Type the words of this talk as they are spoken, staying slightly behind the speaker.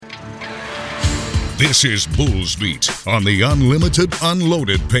This is Bulls Beat on the Unlimited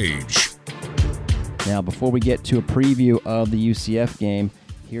Unloaded page. Now, before we get to a preview of the UCF game,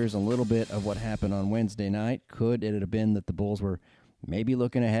 here's a little bit of what happened on Wednesday night. Could it have been that the Bulls were maybe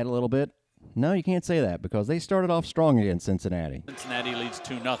looking ahead a little bit? No, you can't say that because they started off strong against Cincinnati. Cincinnati leads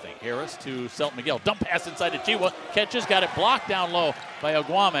 2-0. Harris to Selton McGill. Dump pass inside to Chiwa. Catches, got it blocked down low by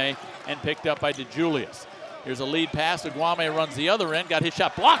Aguame and picked up by DeJulius. Here's a lead pass. Aguame runs the other end. Got his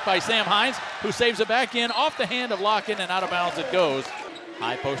shot blocked by Sam Hines, who saves it back in off the hand of Locken, and out of bounds it goes.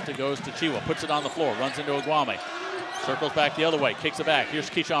 High post it goes to Chiwa. Puts it on the floor. Runs into Aguame. Circles back the other way. Kicks it back. Here's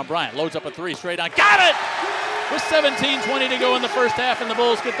Keyshawn Bryant. Loads up a three. Straight on. Got it! With 17:20 to go in the first half, and the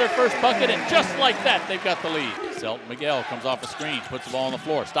Bulls get their first bucket, and just like that, they've got the lead. Selton McGill comes off a screen. Puts the ball on the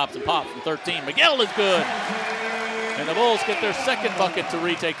floor. Stops and pops from 13. McGill is good. And the Bulls get their second bucket to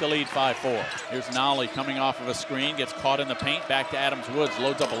retake the lead 5-4. Here's Nolly coming off of a screen, gets caught in the paint, back to Adams Woods,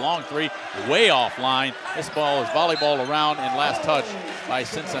 loads up a long three, way offline. This ball is volleyball around and last touch by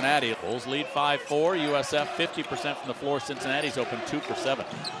Cincinnati. Bulls lead 5-4. USF 50% from the floor. Cincinnati's open 2 for 7.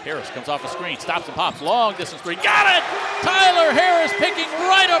 Harris comes off a screen, stops and pops, long distance three, got it! Tyler Harris picking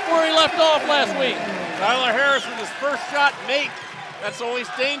right up where he left off last week. Tyler Harris with his first shot make. That's always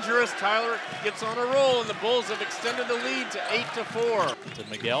dangerous. Tyler gets on a roll, and the Bulls have extended the lead to 8-4. To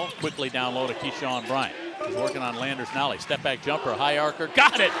McGill, quickly down low to Keyshawn Bryant. He's working on Landers Nolly. Step back jumper, high arcer,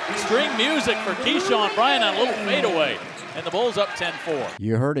 got it! String music for Keyshawn Bryant on a little fadeaway. And the Bulls up 10-4.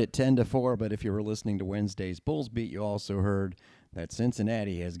 You heard it 10-4, but if you were listening to Wednesday's Bulls Beat, you also heard that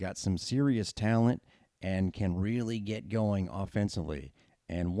Cincinnati has got some serious talent and can really get going offensively.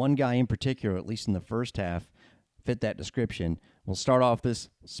 And one guy in particular, at least in the first half, fit that description. We'll start off this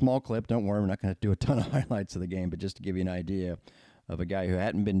small clip. Don't worry, we're not going to do a ton of highlights of the game, but just to give you an idea of a guy who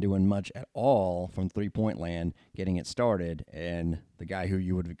hadn't been doing much at all from three-point land, getting it started, and the guy who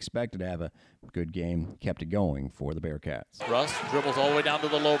you would have expected to have a good game kept it going for the Bearcats. Russ dribbles all the way down to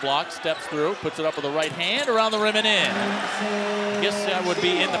the low block, steps through, puts it up with the right hand, around the rim and in. I guess that would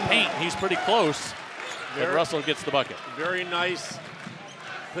be in the paint. He's pretty close, but Russell gets the bucket. Very nice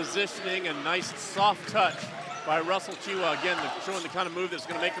positioning and nice soft touch by Russell Chiwa, again, showing the kind of move that's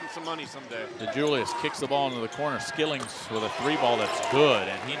going to make him some money someday. DeJulius kicks the ball into the corner. Skillings with a three ball that's good,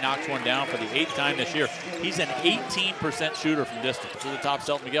 and he knocks one down for the 8th time this year. He's an 18% shooter from distance. To the top,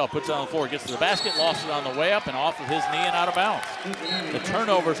 Selton McGill puts it on the floor, gets to the basket, lost it on the way up and off of his knee and out of bounds. The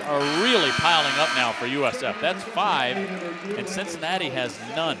turnovers are really piling up now for USF. That's 5, and Cincinnati has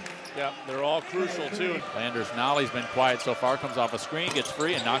none. Yeah, they're all crucial, too. Landers Nolly's been quiet so far, comes off a screen, gets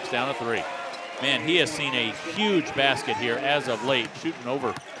free, and knocks down a 3. Man, he has seen a huge basket here as of late, shooting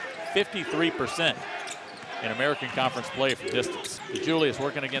over 53% in American Conference play from distance. DeJulius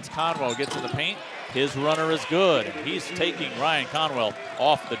working against Conwell, gets in the paint. His runner is good, and he's taking Ryan Conwell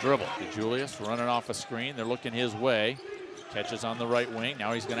off the dribble. DeJulius running off a screen. They're looking his way. Catches on the right wing.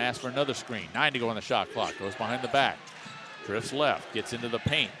 Now he's going to ask for another screen. 9 to go on the shot clock. Goes behind the back. Drifts left. Gets into the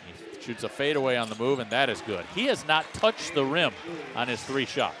paint. He shoots a fadeaway on the move, and that is good. He has not touched the rim on his 3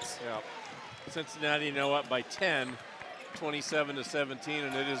 shots. Yeah. Cincinnati, you know what, by 10, 27-17,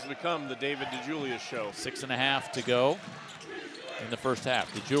 and it has become the David DeJulius show. 6.5 to go in the first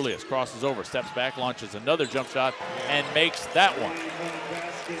half. DeJulius crosses over, steps back, launches another jump shot, and makes that one.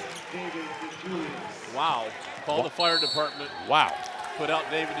 Wow. Call the fire department. Wow. Put out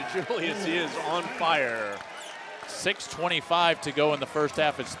David DeJulius. He is on fire. 6:25 to go in the first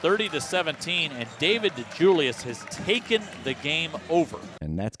half. It's 30-17, and David DeJulius has taken the game over.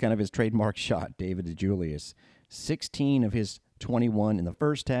 And that's kind of his trademark shot, David DeJulius. 16 of his 21 in the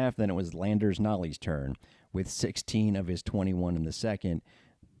first half. Then it was Landers Nolly's turn with 16 of his 21 in the second.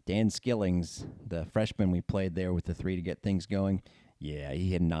 Dan Skillings, the freshman we played there with the 3 to get things going, yeah,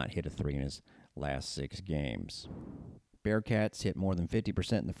 he had not hit a 3 in his last 6 games. Bearcats hit more than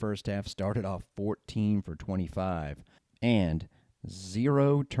 50% in the first half, started off 14 for 25, and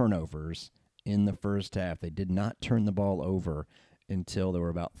 0 turnovers in the first half. They did not turn the ball over until there were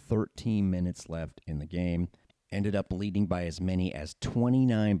about 13 minutes left in the game. Ended up leading by as many as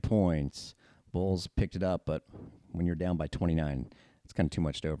 29 points. Bulls picked it up, but when you're down by 29, it's kind of too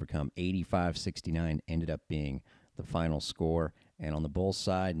much to overcome. 85-69 ended up being the final score. And on the Bulls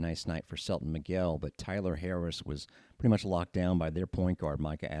side, nice night for Selton McGill, but Tyler Harris was pretty much locked down by their point guard,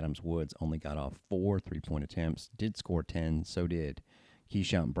 Micah Adams-Woods. Only got off 4 3-point attempts, did score 10, so did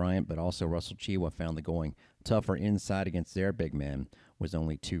Keyshawn Bryant, but also Russell Chiwa found the going tougher inside against their big men, was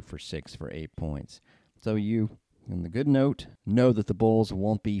only 2 for 6 for 8 points. So you, on the good note, know that the Bulls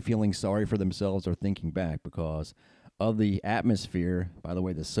won't be feeling sorry for themselves or thinking back because of the atmosphere. By the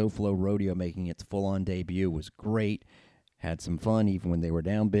way, the SoFlo Rodeo making its full-on debut was great. had some fun even when they were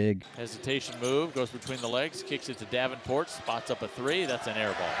down big. Hesitation move, goes between the legs, kicks it to Davenport, spots up a three. That's an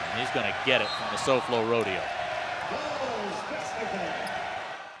air ball. And he's going to get it from the SoFlo Rodeo.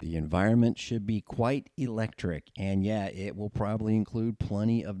 The environment should be quite electric, and yeah, it will probably include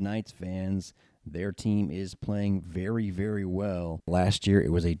plenty of Knights fans. Their team is playing very, very well. Last year,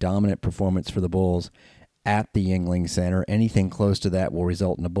 it was a dominant performance for the Bulls at the Yuengling Center. Anything close to that will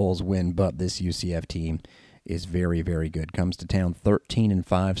result in a Bulls win, but this UCF team is very, very good. Comes to town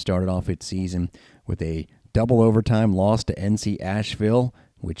 13-5, started off its season with a double overtime loss to NC Asheville,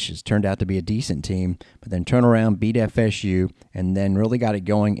 which has turned out to be a decent team, but then turn around, beat FSU, and then really got it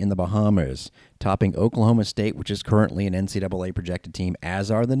going in the Bahamas, topping Oklahoma State, which is currently an NCAA projected team,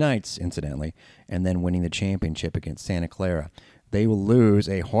 as are the Knights, incidentally, and then winning the championship against Santa Clara. They will lose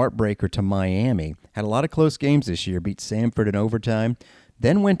a heartbreaker to Miami. Had a lot of close games this year, beat Samford in overtime,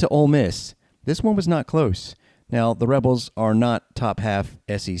 then went to Ole Miss. This one was not close. Now, the Rebels are not top half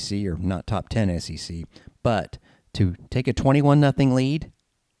SEC or not top 10 SEC, but to take a 21-0 lead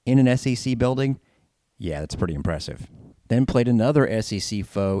in an SEC building, yeah, that's pretty impressive. Then played another SEC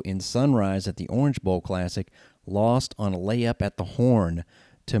foe in Sunrise at the Orange Bowl Classic, lost on a layup at the Horn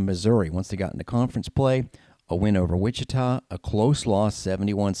to Missouri. Once they got into conference play, a win over Wichita, a close loss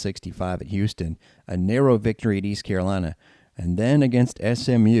 71-65 at Houston, a narrow victory at East Carolina, and then against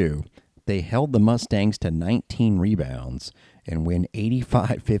SMU, they held the Mustangs to 19 rebounds and win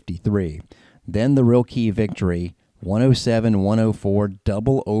 85-53. Then the real key victory, 107-104,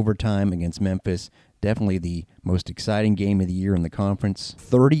 double overtime against Memphis. Definitely the most exciting game of the year in the conference.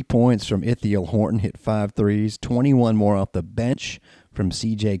 30 points from Ithiel Horton, hit 5 threes, 21 more off the bench from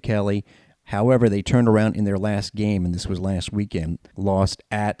C.J. Kelly. However, they turned around in their last game, and this was last weekend, lost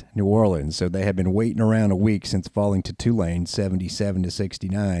at New Orleans. So they have been waiting around a week since falling to Tulane,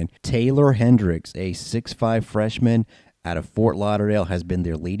 77-69. Taylor Hendricks, a 6'5 freshman out of Fort Lauderdale, has been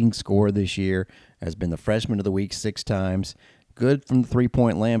their leading scorer this year, has been the freshman of the week 6 times. Good from the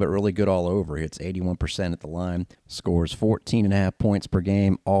three-point land, but really good all over. Hits 81% at the line, scores 14.5 points per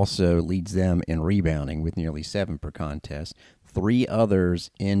game, also leads them in rebounding with nearly 7 per contest. 3 others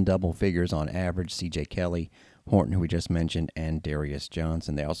in double figures on average, C.J. Kelly, Horton, who we just mentioned, and Darius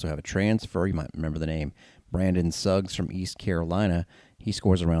Johnson. They also have a transfer, you might remember the name, Brandon Suggs from East Carolina. He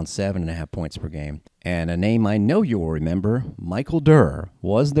scores around 7.5 points per game. And a name I know you will remember, Michael Durr,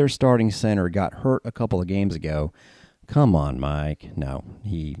 was their starting center, got hurt a couple of games ago. Come on, Mike. No,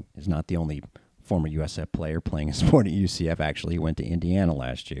 he is not the only former USF player playing a sport at UCF. Actually, he went to Indiana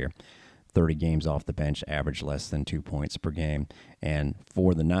last year. 30 games off the bench, averaged less than 2 points per game. And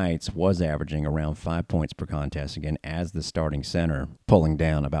for the Knights, was averaging around 5 points per contest, again, as the starting center, pulling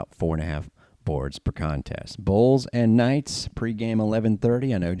down about 4.5 boards per contest. Bulls and Knights, pregame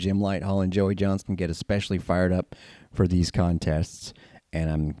 11:30. I know Jim Lighthall and Joey Johnston get especially fired up for these contests, and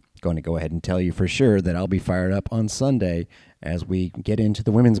I'm going to go ahead and tell you for sure that I'll be fired up on Sunday as we get into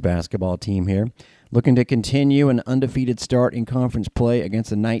the women's basketball team here. Looking to continue an undefeated start in conference play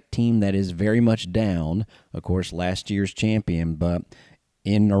against a Knight team that is very much down. Of course, last year's champion, but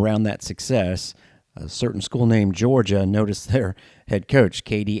in and around that success, a certain school named Georgia noticed their head coach,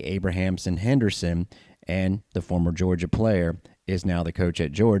 Katie Abrahamson Henderson, and the former Georgia player is now the coach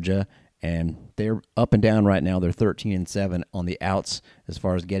at Georgia, and they're up and down right now. They're 13-7 on the outs as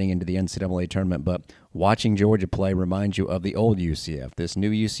far as getting into the NCAA tournament, but watching Georgia play reminds you of the old UCF. This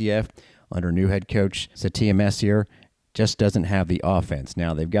new UCF, under new head coach Satia Messier, just doesn't have the offense.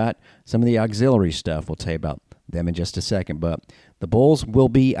 Now, they've got some of the auxiliary stuff. We'll tell you about them in just a second, but the Bulls will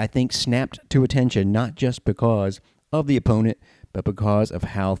be, I think, snapped to attention, not just because of the opponent, but because of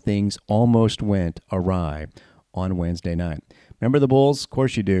how things almost went awry on Wednesday night. Remember the Bulls? Of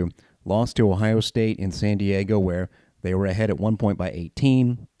course you do. Lost to Ohio State in San Diego, where they were ahead at one point by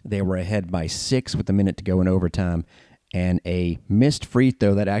 18. They were ahead by 6 with a minute to go in overtime, and a missed free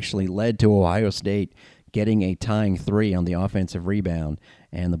throw that actually led to Ohio State getting a tying 3 on the offensive rebound,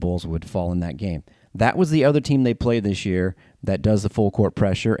 and the Bulls would fall in that game. That was the other team they played this year that does the full court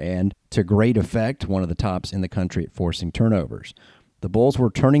pressure, and to great effect, one of the tops in the country at forcing turnovers. The Bulls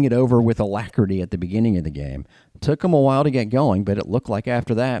were turning it over with alacrity at the beginning of the game. Took them a while to get going, but it looked like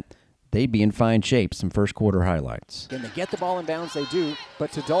after that, they'd be in fine shape. Some first quarter highlights. Can they get the ball in bounds? They do,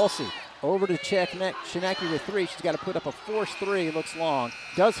 but to Dulcie. Over to Shinaki with 3. She's got to put up a forced 3. Looks long.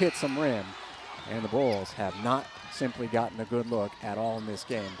 Does hit some rim. And the Bulls have not simply gotten a good look at all in this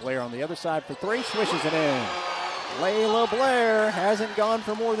game. Blair on the other side for 3. Swishes it in. Layla Blair hasn't gone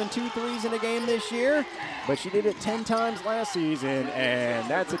for more than 2 threes in a game this year, but she did it 10 times last season, and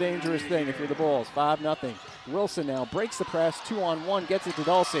that's a dangerous thing if you're the Bulls. 5-0. Wilson now breaks the press, 2-on-1, gets it to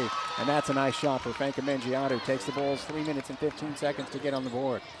Dulcie, and that's a nice shot for Fanka Mengiadu. Takes the Bulls 3 minutes and 15 seconds to get on the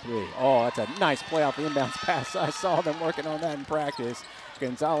board. 3. Oh, that's a nice play off the inbounds pass. I saw them working on that in practice.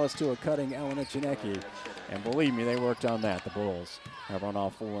 Gonzalez to a cutting Elena Chinecki. And believe me, they worked on that. The Bulls have run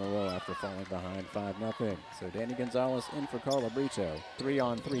off 4 in a row after falling behind 5-0. So Danny Gonzalez in for Carla Brito.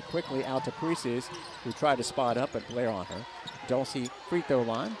 3-on-3 quickly out to Priestes, who tried to spot up, but Blair on her. Dulcie free throw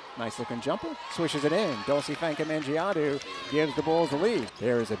line. Nice looking jumper. Swishes it in. Dulcie Fanka Mengiadu gives the Bulls the lead.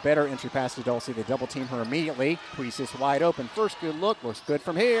 There is a better entry pass to Dulcie. They double team her immediately. Priestes wide open. First good look. Looks good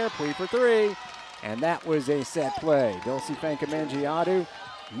from here. Pre for 3. And that was a set play. Dulcie Fanka Mengiadu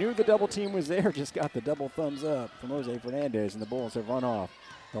knew the double team was there, just got the double thumbs up from Jose Fernandez, and the Bulls have run off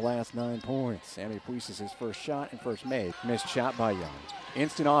the last 9 points. Sammy Priestes' first shot and first made. Missed shot by Young.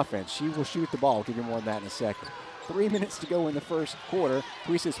 Instant offense. She will shoot the ball. I'll give you more than that in a second. 3 minutes to go in the first quarter.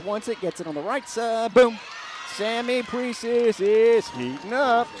 Priestes wants it, gets it on the right side. Boom. Sammy Priestes is heating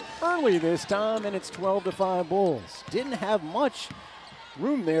up early this time, and it's 12-5 Bulls. Didn't have much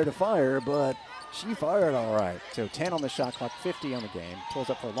room there to fire, but she fired all right. So 10 on the shot clock, 50 on the game. Pulls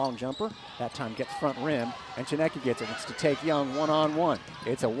up for a long jumper. That time gets front rim, and Chinecki gets it. It's to take Young one-on-one.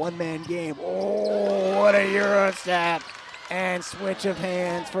 It's a one-man game. Oh, what a Euro step. And switch of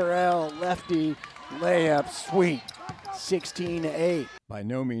hands for El. Lefty layup, sweet. 16-8. By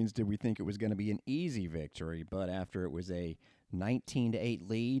no means did we think it was going to be an easy victory, but after it was a 19-8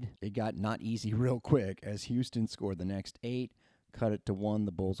 lead, it got not easy real quick as Houston scored the next 8. Cut it to 1.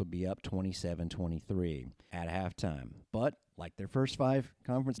 The Bulls will be up 27-23 at halftime. But like their first 5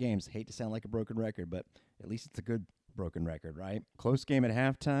 conference games, hate to sound like a broken record, but at least it's a good broken record, right? Close game at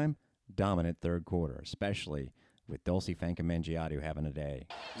halftime, dominant third quarter, especially with Dulcie Fanka Mengiadu having a day.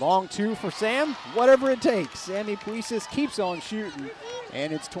 Long 2 for Sam. Whatever it takes. Sammy Priestes keeps on shooting,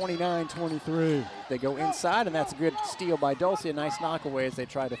 and it's 29-23. They go inside, and that's a good steal by Dulcie. A nice knockaway as they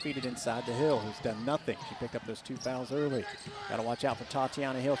try to feed it inside to Hill, who's done nothing. She picked up those 2 fouls early. Got to watch out for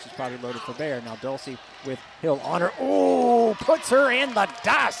Tatiana Hill. She's probably loaded for bear. Now Dulcie with Hill on her. Oh, puts her in the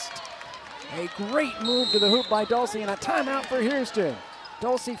dust. A great move to the hoop by Dulcie, and a timeout for Houston.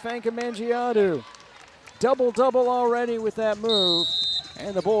 Dulcie Fanka Mengiadu. Double-double already with that move,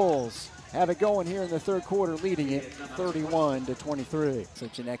 and the Bulls have it going here in the third quarter, leading it 31-23. So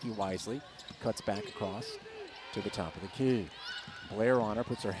Chinecki wisely cuts back across to the top of the key. Blair on her,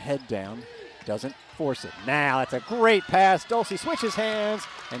 puts her head down, doesn't force it. Now that's a great pass. Dulcie switches hands,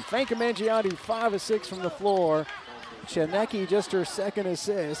 and Fanka Mengiadu 5 of 6 from the floor. Chinecki just her second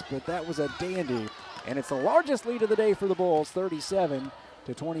assist, but that was a dandy. And it's the largest lead of the day for the Bulls,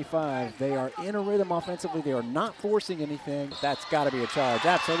 37-25. They are in a rhythm offensively. They are not forcing anything. That's got to be a charge.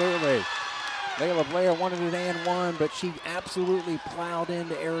 Absolutely. Layla Blair wanted it and one, but she absolutely plowed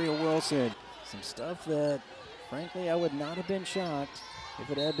into Ariel Wilson. Some stuff that, frankly, I would not have been shocked if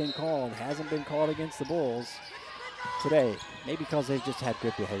it had been called. Hasn't been called against the Bulls today. Maybe because they've just had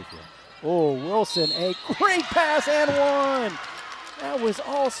good behavior. Oh, Wilson, a great pass and one. That was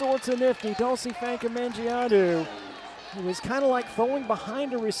all sorts of nifty. Dulcie Fanka Mengiadu. It was kind of like throwing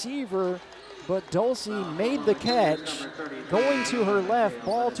behind a receiver, but Dulcie made the catch, going to her left,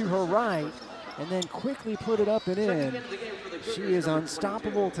 ball to her right, and then quickly put it up and in. She is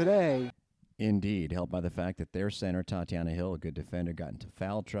unstoppable today. Indeed, helped by the fact that their center, Tatiana Hill, a good defender, got into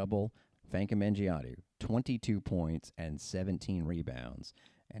foul trouble. Fanka Mengiadu, 22 points and 17 rebounds.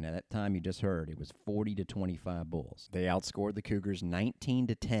 And at that time you just heard, it was 40-25 Bulls. They outscored the Cougars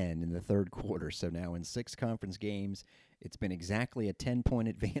 19-10 in the third quarter. So now in 6 conference games, it's been exactly a 10-point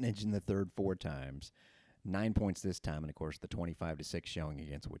advantage in the third 4 times. 9 points this time, and of course the 25-6 showing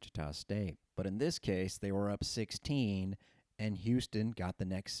against Wichita State. But in this case, they were up 16, and Houston got the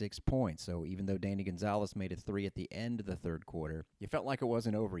next 6 points. So even though Danny Gonzalez made a 3 at the end of the third quarter, you felt like it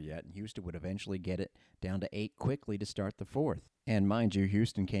wasn't over yet, and Houston would eventually get it down to 8 quickly to start the fourth. And mind you,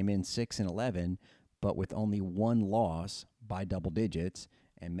 Houston came in 6-11, but with only 1 loss by double digits,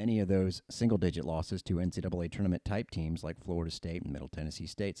 and many of those single-digit losses to NCAA tournament-type teams like Florida State and Middle Tennessee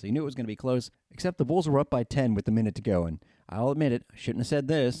State. So you knew it was going to be close, except the Bulls were up by 10 with a minute to go, and I'll admit it, I shouldn't have said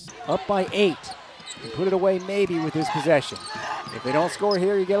this. Up by 8. And put it away maybe with his possession. If they don't score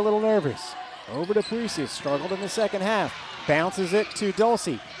here, you get a little nervous. Over to Priestes, struggled in the second half. Bounces it to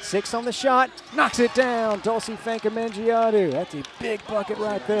Dulcie. 6 on the shot, knocks it down. Dulcie Fanka Mengiadu. That's a big bucket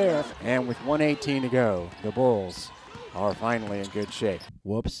right there. And with 1:18 to go, the Bulls are finally in good shape.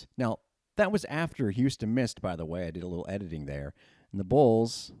 Whoops. Now, that was after Houston missed, by the way. I did a little editing there. And the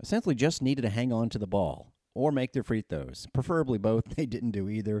Bulls essentially just needed to hang on to the ball. or make their free throws. Preferably both. They didn't do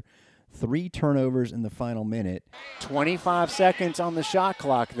either. 3 turnovers in the final minute. 25 seconds on the shot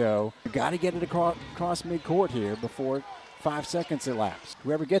clock, though. You got to get it across midcourt here before 5 seconds elapsed.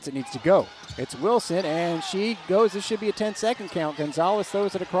 Whoever gets it needs to go. It's Wilson, and she goes. This should be a 10-second count. Gonzalez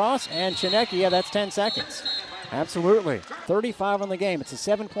throws it across, and Chinecki, yeah, that's 10 seconds. Absolutely. 35 on the game. It's a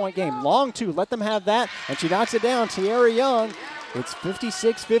 7-point game. Long 2. Let them have that, and she knocks it down. Tiara Young. It's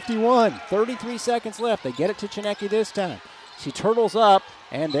 56-51. 33 seconds left. They get it to Chinecki this time. She turtles up,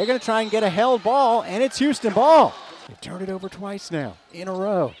 and they're going to try and get a held ball, and it's Houston ball. They've turned it over twice now in a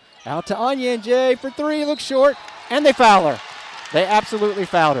row. Out to Anya and Jay for 3. Looks short, and they foul her. They absolutely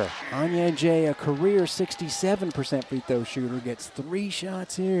fouled her. Anya and Jay, a career 67% free throw shooter, gets 3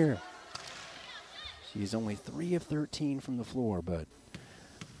 shots here. She's only 3 of 13 from the floor, but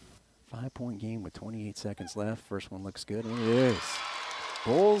 5-point game with 28 seconds left. First one looks good, and it is.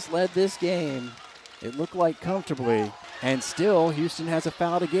 Bulls led this game. It looked like comfortably, and still Houston has a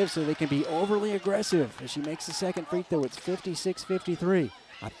foul to give, so they can be overly aggressive. As she makes the second free throw, it's 56-53.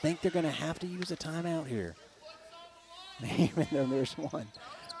 I think they're going to have to use a timeout here, even though there's one.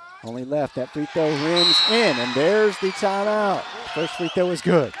 Only left. That free throw rims in, and there's the timeout. First free throw is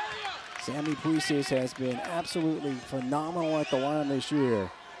good. Sammy Puisis has been absolutely phenomenal at the line this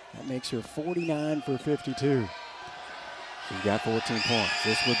year. That makes her 49 for 52. She's got 14 points.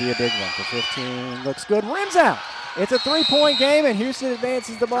 This would be a big one for 15. Looks good. Rims out. It's a 3-point game, and Houston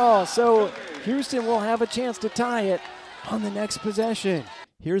advances the ball. So Houston will have a chance to tie it on the next possession.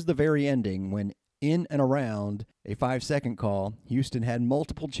 Here's the very ending when in and around a 5-second call, Houston had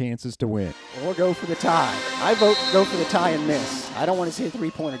multiple chances to win. Or go for the tie. I vote go for the tie and miss. I don't want to see a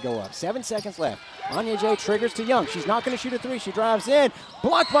 3-pointer go up. 7 seconds left. Anya Jay triggers to Young. She's not going to shoot a 3. She drives in.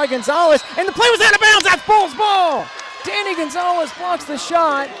 Blocked by Gonzalez. And the play was out of bounds. That's Bulls ball. Danny Gonzalez blocks the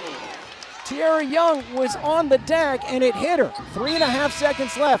shot. Tiara Young was on the deck, and it hit her. 3.5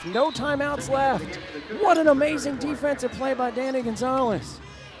 seconds left. No timeouts left. What an amazing defensive play by Danny Gonzalez.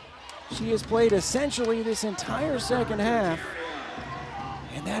 She has played essentially this entire second half,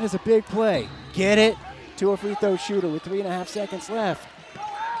 and that is a big play. Get it to a free throw shooter with 3.5 seconds left.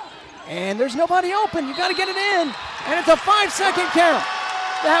 And there's nobody open. You got to get it in, and it's a 5-second count.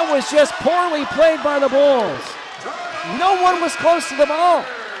 That was just poorly played by the Bulls. No one was close to the ball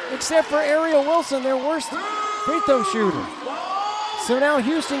except for Ariel Wilson, their worst free throw shooter. So now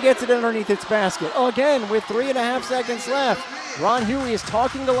Houston gets it underneath its basket. Again, with 3.5 seconds left. Ron Huey is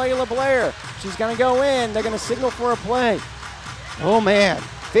talking to Layla Blair. She's going to go in. They're going to signal for a play. Oh, man.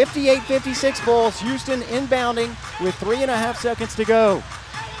 58-56 Bulls. Houston inbounding with 3.5 seconds to go.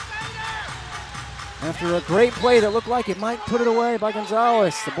 After a great play that looked like it might put it away by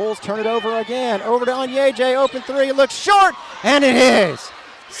Gonzalez, the Bulls turn it over again. Over to Onyeje, open 3, looks short, and it is.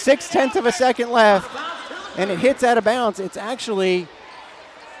 0.6 of a second left, and it hits out of bounds. It's actually,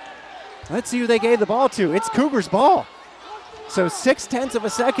 let's see who they gave the ball to. It's Cougars' ball. So 0.6 of a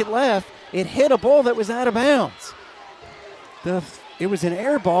second left, it hit a ball that was out of bounds. It was an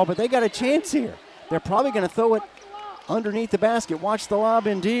air ball, but they got a chance here. They're probably going to throw it underneath the basket. Watch the lob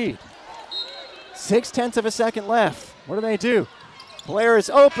indeed. 0.6 of a second left. What do? Blair is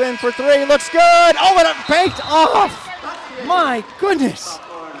open for 3. Looks good. Oh, and it baked off. My goodness.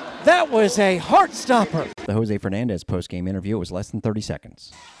 That was a heart stopper. The Jose Fernandez postgame interview, it was less than 30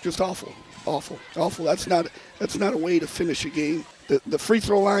 seconds. Just awful. That's not a way to finish a game. The free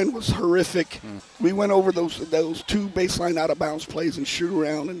throw line was horrific. We went over those 2 baseline out of bounds plays and shoot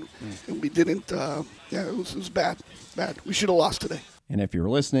around, and we didn't. It was bad. We should have lost today. And if you were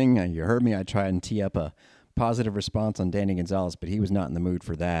listening, you heard me, I tried and tee up a positive response on Danny Gonzalez, but he was not in the mood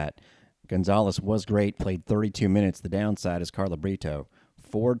for that. Gonzalez was great, played 32 minutes. The downside is Carla Brito.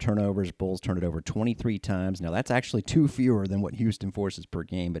 4 turnovers. Bulls turned it over 23 times. Now, that's actually 2 fewer than what Houston forces per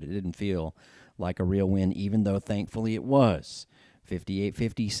game, but it didn't feel like a real win, even though thankfully it was.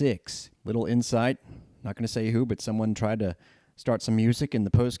 58-56. Little insight. Not going to say who, but someone tried to start some music in the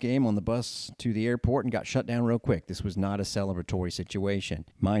postgame on the bus to the airport and got shut down real quick. This was not a celebratory situation.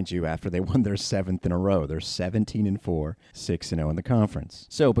 Mind you, after they won their 7th in a row, they're 17-4, 6-0 in the conference.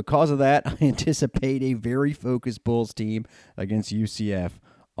 So because of that, I anticipate a very focused Bulls team against UCF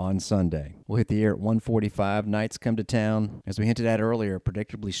on Sunday. We'll hit the air at 1:45. Knights come to town. As we hinted at earlier,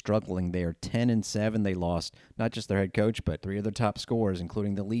 predictably struggling. They are 10-7. They lost not just their head coach, but 3 of their top scorers,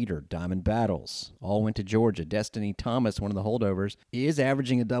 including the leader, Diamond Battles. All went to Georgia. Destiny Thomas, one of the holdovers, is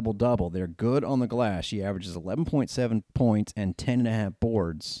averaging a double-double. They're good on the glass. She averages 11.7 points and 10.5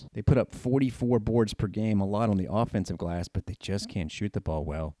 boards. They put up 44 boards per game, a lot on the offensive glass, but they just can't shoot the ball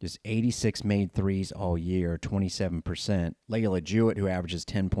well. Just 86 made threes all year, 27%. Layla Jewett, who averages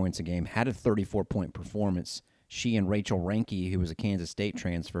 10 points a game, had a 34-point performance. She and Rachel Ranke, who was a Kansas State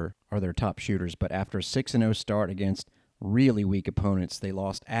transfer, are their top shooters. But after a 6-0 start against really weak opponents, they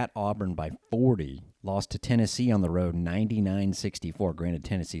lost at Auburn by 40, lost to Tennessee on the road 99-64. Granted,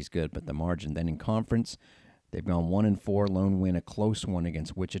 Tennessee's good, but the margin. Then in conference, they've gone 1-4, lone win, a close one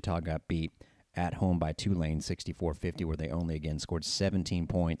against Wichita, got beat at home by Tulane 64-50, where they only again scored 17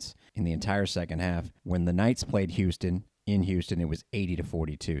 points in the entire second half. When the Knights played Houston, in Houston, it was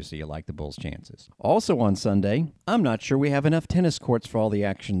 80-42, so you like the Bulls' chances. Also on Sunday, I'm not sure we have enough tennis courts for all the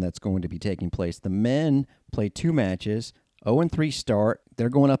action that's going to be taking place. The men play 2 matches, 0-3 start. They're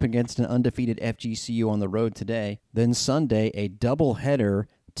going up against an undefeated FGCU on the road today. Then Sunday, a doubleheader,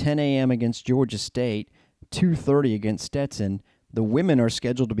 10 a.m. against Georgia State, 2:30 against Stetson. The women are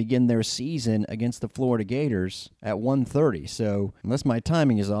scheduled to begin their season against the Florida Gators at 1:30. So unless my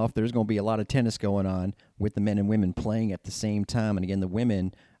timing is off, there's going to be a lot of tennis going on with the men and women playing at the same time. And again, the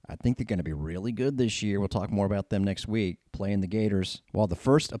women, I think they're going to be really good this year. We'll talk more about them next week, playing the Gators. While the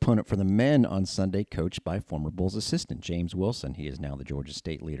first opponent for the men on Sunday, coached by former Bulls assistant James Wilson. He is now the Georgia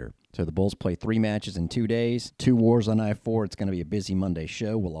State leader. So the Bulls play 3 matches in 2 days, 2 wars on I-4. It's going to be a busy Monday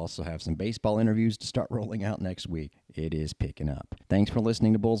show. We'll also have some baseball interviews to start rolling out next week. It is picking up. Thanks for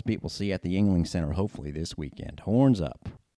listening to Bulls Beat. We'll see you at the Yuengling Center hopefully this weekend. Horns up.